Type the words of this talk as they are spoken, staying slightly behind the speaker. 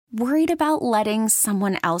Worried about letting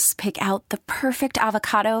someone else pick out the perfect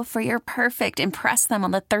avocado for your perfect impress them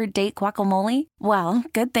on the third date guacamole? Well,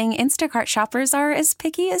 good thing Instacart shoppers are as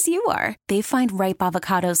picky as you are. They find ripe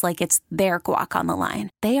avocados like it's their guac on the line.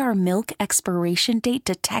 They are milk expiration date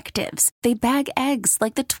detectives. They bag eggs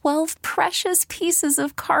like the 12 precious pieces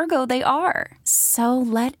of cargo they are. So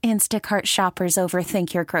let Instacart shoppers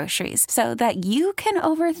overthink your groceries so that you can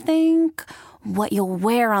overthink what you'll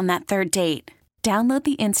wear on that third date. Download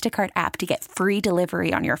the Instacart app to get free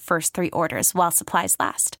delivery on your first 3 orders while supplies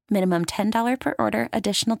last. Minimum $10 per order.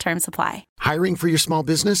 Additional terms apply. Hiring for your small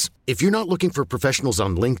business? If you're not looking for professionals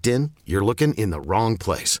on LinkedIn, you're looking in the wrong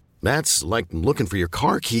place. That's like looking for your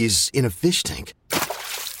car keys in a fish tank.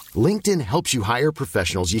 LinkedIn helps you hire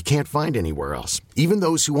professionals you can't find anywhere else, even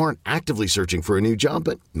those who aren't actively searching for a new job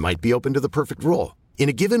but might be open to the perfect role. In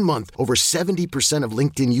a given month, over 70% of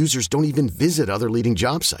LinkedIn users don't even visit other leading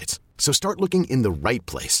job sites. So start looking in the right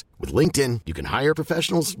place. With LinkedIn, you can hire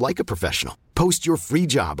professionals like a professional. Post your free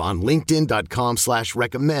job on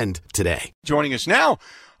linkedin.com/recommend today. Joining us now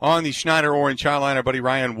on the Schneider Orange Hotline, our buddy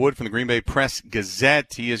Ryan Wood from the Green Bay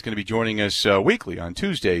Press-Gazette. He is going to be joining us weekly on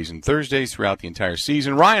Tuesdays and Thursdays throughout the entire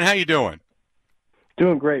season. Ryan, how you doing?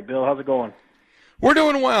 Doing great, Bill. How's it going? We're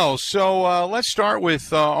doing well. So let's start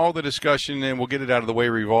with all the discussion, and we'll get it out of the way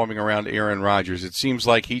revolving around Aaron Rodgers. It seems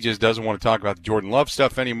like he just doesn't want to talk about the Jordan Love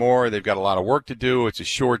stuff anymore. They've got a lot of work to do. It's a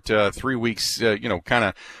short 3 weeks, kind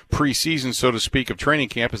of preseason, so to speak, of training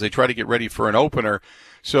camp as they try to get ready for an opener.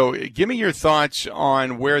 So give me your thoughts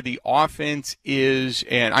on where the offense is,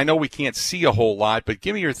 and I know we can't see a whole lot, but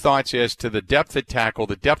give me your thoughts as to the depth at tackle,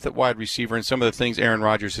 the depth at wide receiver, and some of the things Aaron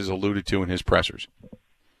Rodgers has alluded to in his pressers.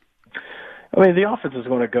 I mean, the offense is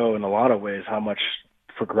going to go in a lot of ways how much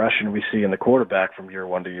progression we see in the quarterback from year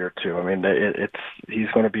 1 to year 2. I mean,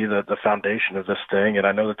 he's going to be the foundation of this thing, and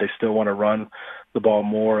I know that they still want to run the ball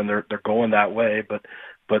more, and they're going that way. But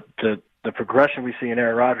the progression we see in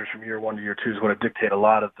Aaron Rodgers from year 1 to year 2 is going to dictate a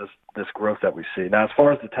lot of this growth that we see. Now, as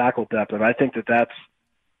far as the tackle depth, and I think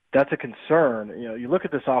that's a concern. You know, you look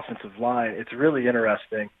at this offensive line; it's really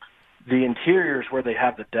interesting. The interior is where they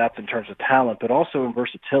have the depth in terms of talent, but also in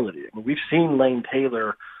versatility. I mean, we've seen Lane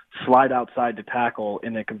Taylor slide outside to tackle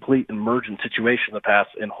in a complete emergent situation in the past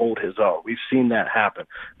and hold his own. We've seen that happen.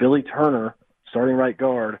 Billy Turner, starting right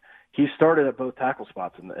guard, he started at both tackle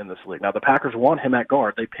spots in this league. Now, the Packers want him at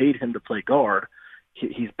guard. They paid him to play guard.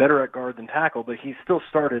 He's better at guard than tackle, but he still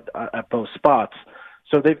started at both spots.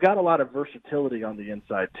 So they've got a lot of versatility on the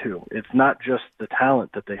inside, too. It's not just the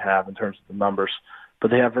talent that they have in terms of the numbers, but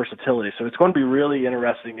they have versatility. So it's going to be really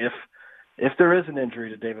interesting if there is an injury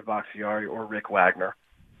to David Bakhtiari or Rick Wagner,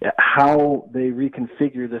 how they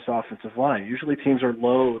reconfigure this offensive line. Usually teams are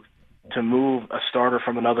loath to move a starter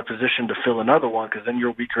from another position to fill another one because then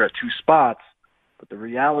you're weaker at 2 spots. But the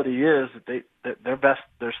reality is that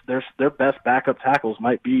their best backup tackles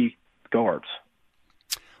might be guards.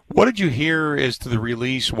 What did you hear as to the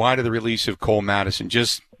release? Why to the release of Cole Madison?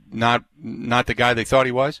 Just not the guy they thought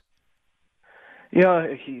he was?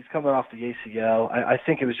 Yeah, he's coming off the ACL. I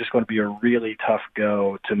think it was just going to be a really tough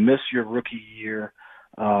go to miss your rookie year,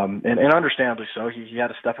 and understandably so. He had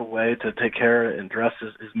to step away to take care and address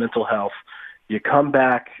his mental health. You come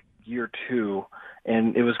back year 2,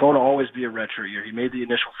 and it was going to always be a redshirt year. He made the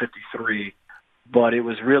initial 53, but it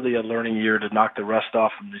was really a learning year to knock the rust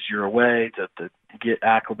off from this year away, to get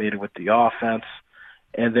acclimated with the offense.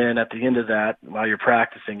 And then at the end of that, while you're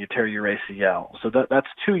practicing, you tear your ACL. So that's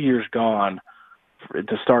 2 years gone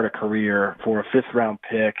to start a career for a 5th-round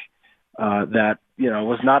pick that,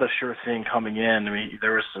 was not a sure thing coming in. I mean,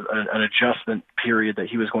 there was an adjustment period that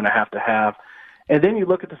he was going to have. And then you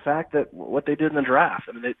look at the fact that what they did in the draft.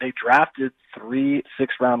 I mean, they drafted 3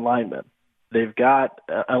 6th-round linemen. They've got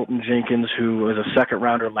Elton Jenkins, who was a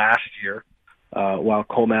 2nd-rounder last year while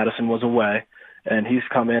Cole Madison was away, and he's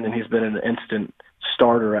come in and he's been an instant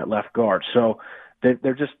starter at left guard. So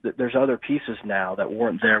there's other pieces now that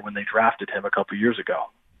weren't there when they drafted him a couple years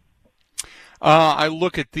ago. I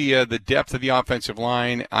look at the depth of the offensive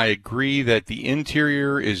line. I agree that the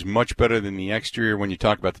interior is much better than the exterior when you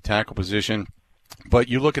talk about the tackle position. But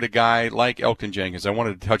you look at a guy like Elton Jenkins. I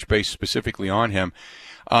wanted to touch base specifically on him.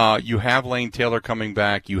 You have Lane Taylor coming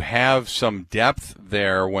back. You have some depth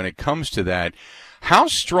there when it comes to that. How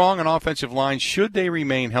strong an offensive line should they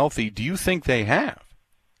remain healthy do you think they have?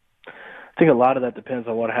 I think a lot of that depends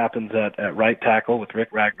on what happens at right tackle with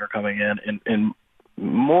Rick Wagner coming in, and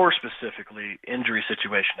more specifically, injury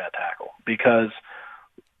situation at tackle. Because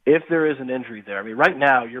if there is an injury there, I mean, right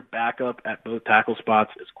now your backup at both tackle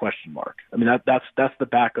spots is question mark. I mean, that's the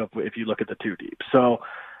backup if you look at the 2 deep. So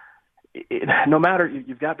no matter,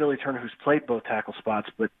 you've got Billy Turner who's played both tackle spots,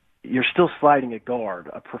 but you're still sliding a guard,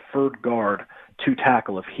 a preferred guard, to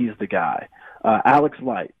tackle if he's the guy. Alex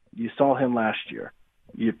Light, you saw him last year.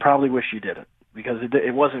 You probably wish you didn't, because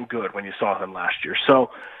it wasn't good when you saw him last year.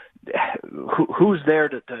 So who's there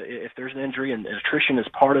to if there's an injury, and attrition is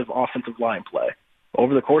part of offensive line play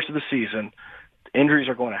over the course of the season, injuries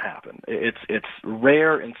are going to happen. It's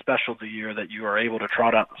rare and special the year that you are able to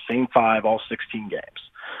trot out the same 5 all 16 games.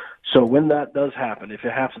 So when that does happen, if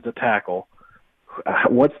it happens to tackle,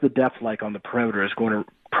 what's the depth like on the perimeter is going to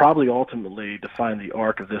probably ultimately define the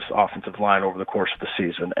arc of this offensive line over the course of the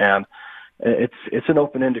season. And it's an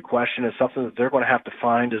open-ended question. It's something that they're going to have to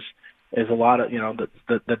find is a lot of,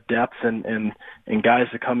 the depth and guys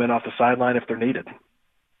that come in off the sideline if they're needed.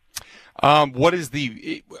 Are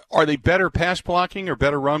they better pass blocking or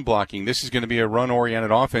better run blocking? This is going to be a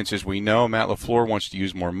run-oriented offense, as we know. Matt LaFleur wants to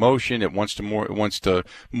use more motion. It wants to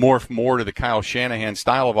morph more to the Kyle Shanahan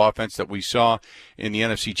style of offense that we saw in the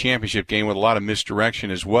NFC Championship game, with a lot of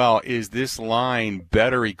misdirection as well. Is this line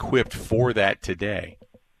better equipped for that today?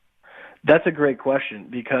 That's a great question,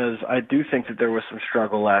 because I do think that there was some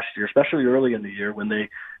struggle last year, especially early in the year when they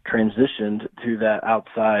transitioned to that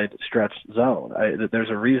outside stretch zone. There's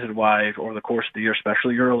a reason why over the course of the year,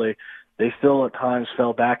 especially early, they still at times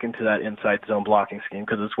fell back into that inside zone blocking scheme,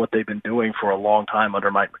 because it's what they've been doing for a long time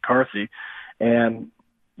under Mike McCarthy. And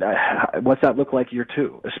what's that look like year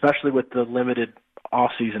 2, especially with the limited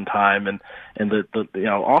off-season time and the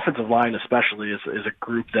offensive line especially is a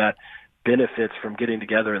group that benefits from getting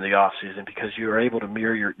together in the off season, because you're able to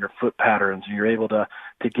mirror your foot patterns, and you're able to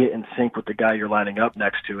get in sync with the guy you're lining up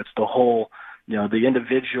next to. It's the whole, the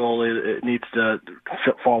individual, it needs to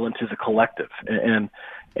fall into the collective. And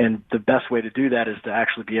the best way to do that is to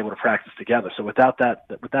actually be able to practice together. So with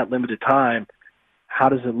that limited time, how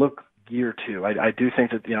does it look year 2? I do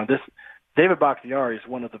think that, this David Bakhtiari is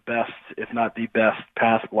one of the best, if not the best,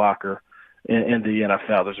 pass blocker in the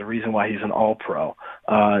NFL. There's a reason why he's an all-pro.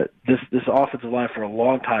 This offensive line for a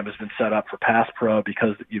long time has been set up for pass pro,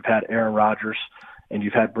 because you've had Aaron Rodgers and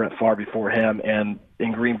you've had Brett Favre before him. And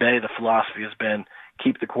in Green Bay, the philosophy has been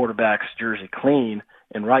keep the quarterback's jersey clean,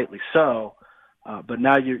 and rightly so. But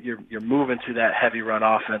now you're moving to that heavy run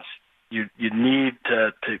offense. You need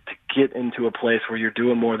to get into a place where you're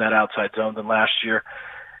doing more of that outside zone than last year.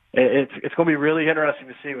 It's going to be really interesting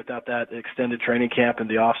to see without that extended training camp in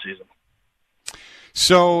the off season.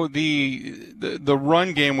 So the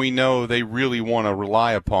run game, we know they really want to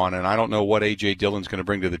rely upon, and I don't know what A.J. Dillon's going to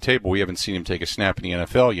bring to the table. We haven't seen him take a snap in the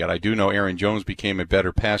NFL yet. I do know Aaron Jones became a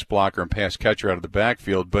better pass blocker and pass catcher out of the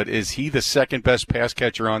backfield, but is he the second best pass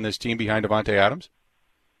catcher on this team behind Davante Adams?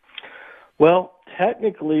 Well,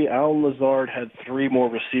 technically, Allen Lazard had 3 more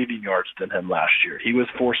receiving yards than him last year. He was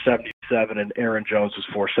 477, and Aaron Jones was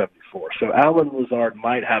 474. So Allen Lazard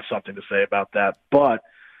might have something to say about that, but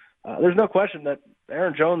there's no question that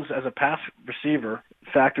Aaron Jones as a pass receiver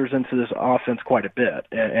factors into this offense quite a bit.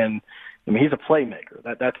 And I mean, he's a playmaker.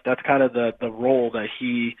 That's kind of the role that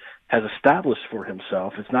he has established for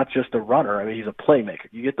himself. It's not just a runner. I mean, he's a playmaker.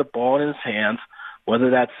 You get the ball in his hands, whether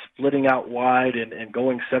that's splitting out wide and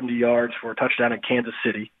going 70 yards for a touchdown in Kansas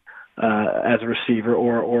City as a receiver,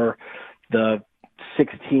 or the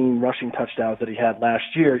 16 rushing touchdowns that he had last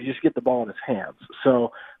year. You just get the ball in his hands.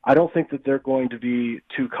 So I don't think that they're going to be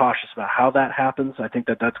too cautious about how that happens. I think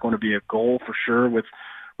that that's going to be a goal for sure with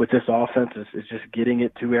this offense is just getting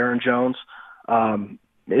it to Aaron Jones.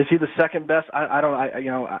 Is he the second best?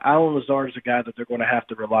 Allen Lazard is a guy that they're going to have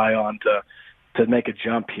to rely on to make a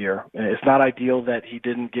jump here. It's not ideal that he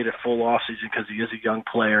didn't get a full offseason because he is a young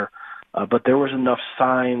player, but there was enough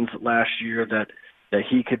signs last year that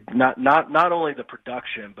he could not only the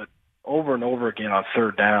production, but over and over again on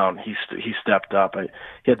third down, he stepped up.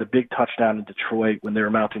 He had the big touchdown in Detroit when they were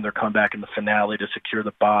mounting their comeback in the finale to secure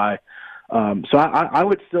the bye. So I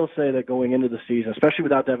would still say that going into the season, especially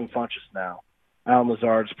without Devin Funchess now, Allen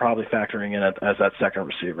Lazard's probably factoring in as that second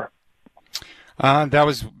receiver. That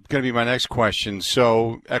was going to be my next question.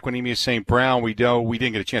 So Equanimeous St. Brown, we know we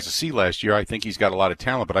didn't get a chance to see last year. I think he's got a lot of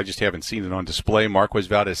talent, but I just haven't seen it on display. Marquez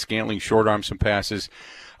Valdez-Scantling short-armed some passes.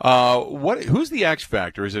 Who's the X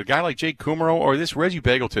factor? Is it a guy like Jake Kummerow or this Reggie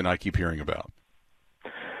Begelton I keep hearing about?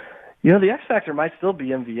 The X factor might still be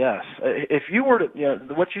MVS. If you were to,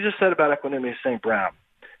 what you just said about Equanimeous St. Brown,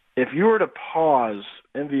 if you were to pause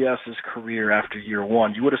MVS's career after year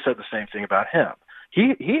 1, you would have said the same thing about him.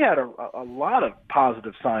 He had a lot of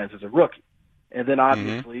positive signs as a rookie, and then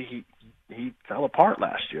obviously he fell apart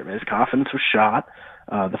last year. I mean, his confidence was shot.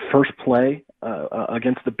 The first play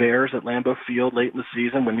against the Bears at Lambeau Field late in the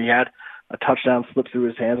season when he had a touchdown slip through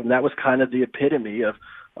his hands, and that was kind of the epitome of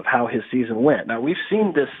of how his season went. Now, we've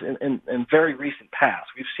seen this in very recent past.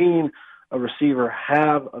 We've seen a receiver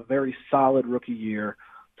have a very solid rookie year,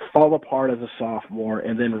 fall apart as a sophomore,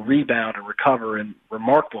 and then rebound and recover in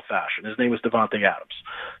remarkable fashion. His name was Davante Adams.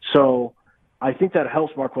 So I think that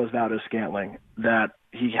helps Marquez Valdes-Scantling that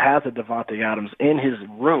he has a Davante Adams in his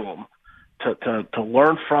room to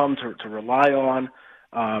learn from, to rely on,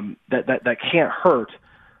 that can't hurt.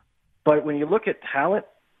 But when you look at talent,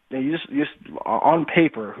 you just on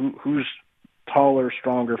paper, who's taller,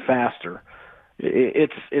 stronger, faster?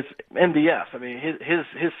 It's MVS. I mean,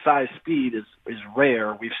 his size, speed is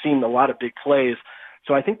rare. We've seen a lot of big plays.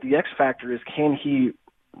 So I think the X factor is, can he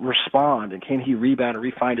respond and can he rebound and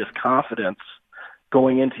refine his confidence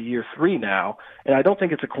going into year 3 now? And I don't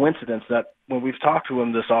think it's a coincidence that when we've talked to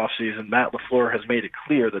him this offseason, Matt LaFleur has made it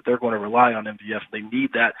clear that they're going to rely on MVS. They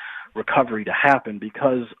need that recovery to happen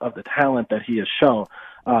because of the talent that he has shown.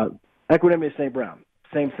 Equanimeous St. Brown,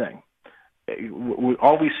 same thing.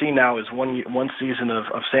 All we see now is one season of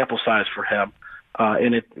sample size for him,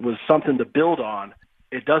 and it was something to build on.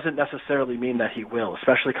 It doesn't necessarily mean that he will,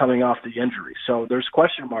 especially coming off the injury. So there's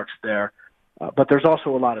question marks there, but there's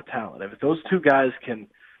also a lot of talent. If those two guys can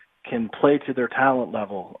play to their talent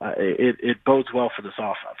level, it bodes well for this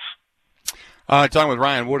offense. Talking with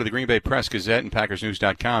Ryan Wood of the Green Bay Press-Gazette and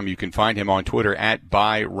PackersNews.com. You can find him on Twitter at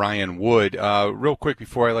 @ByRyanWood. Real quick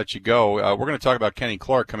before I let you go, we're going to talk about Kenny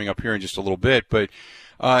Clark coming up here in just a little bit, but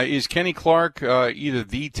is Kenny Clark either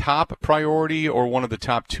the top priority or one of the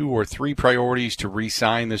top 2 or 3 priorities to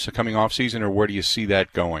re-sign this coming offseason, or where do you see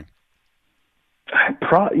that going?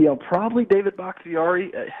 Probably David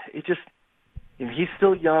Bakhtiari. He's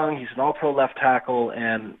still young. He's an all-pro left tackle,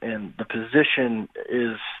 and the position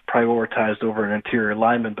is prioritized over an interior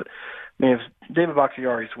lineman. But if David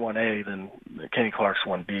Bakhtiari's 1A, then Kenny Clark's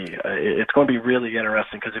 1B. It's going to be really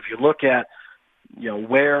interesting because if you look at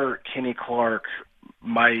where Kenny Clark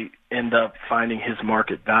might end up finding his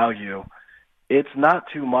market value, it's not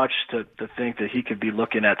too much to think that he could be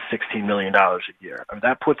looking at $16 million a year. I mean,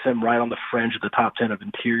 that puts him right on the fringe of the top 10 of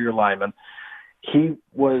interior linemen. He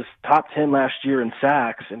was top 10 last year in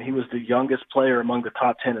sacks, and he was the youngest player among the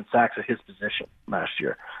top 10 in sacks at his position last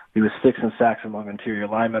year. He was 6th in sacks among interior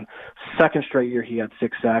linemen. Second straight year he had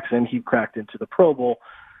 6 sacks, and he cracked into the Pro Bowl.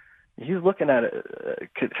 He's looking at it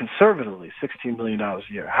conservatively, $16 million a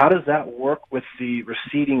year. How does that work with the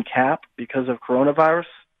receding cap because of coronavirus?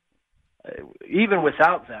 Even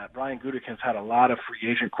without that, Brian Gutekunst's had a lot of free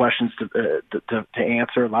agent questions to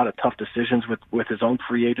answer, a lot of tough decisions with his own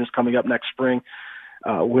free agents coming up next spring.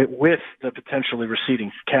 With the potentially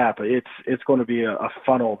receding cap, it's going to be a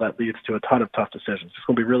funnel that leads to a ton of tough decisions. It's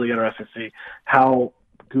going to be really interesting to see how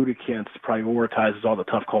Gutekunst prioritizes all the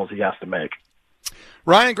tough calls he has to make.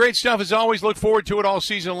 Ryan, great stuff as always. Look forward to it all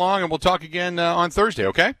season long, and we'll talk again on Thursday,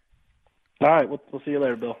 okay? All right, we'll see you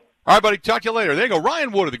later, Bill. All right, buddy. Talk to you later. There you go.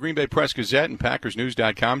 Ryan Wood of the Green Bay Press-Gazette and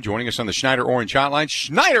PackersNews.com joining us on the Schneider Orange Hotline.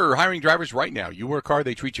 Schneider hiring drivers right now. You work hard,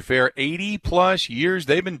 they treat you fair. 80-plus years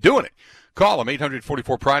they've been doing it. Call them,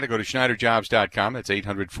 844-PRIDE, or go to SchneiderJobs.com. That's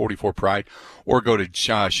 844-PRIDE, or go to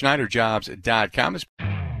SchneiderJobs.com.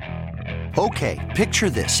 Okay,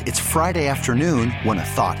 picture this. It's Friday afternoon when a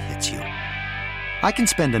thought hits you. I can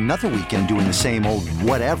spend another weekend doing the same old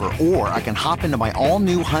whatever, or I can hop into my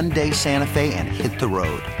all-new Hyundai Santa Fe and hit the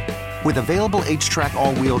road. With available H-Track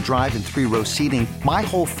all-wheel drive and 3-row seating, my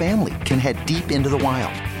whole family can head deep into the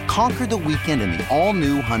wild. Conquer the weekend in the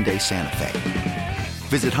all-new Hyundai Santa Fe.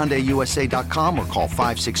 Visit HyundaiUSA.com or call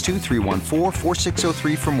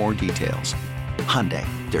 562-314-4603 for more details. Hyundai,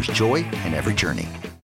 there's joy in every journey.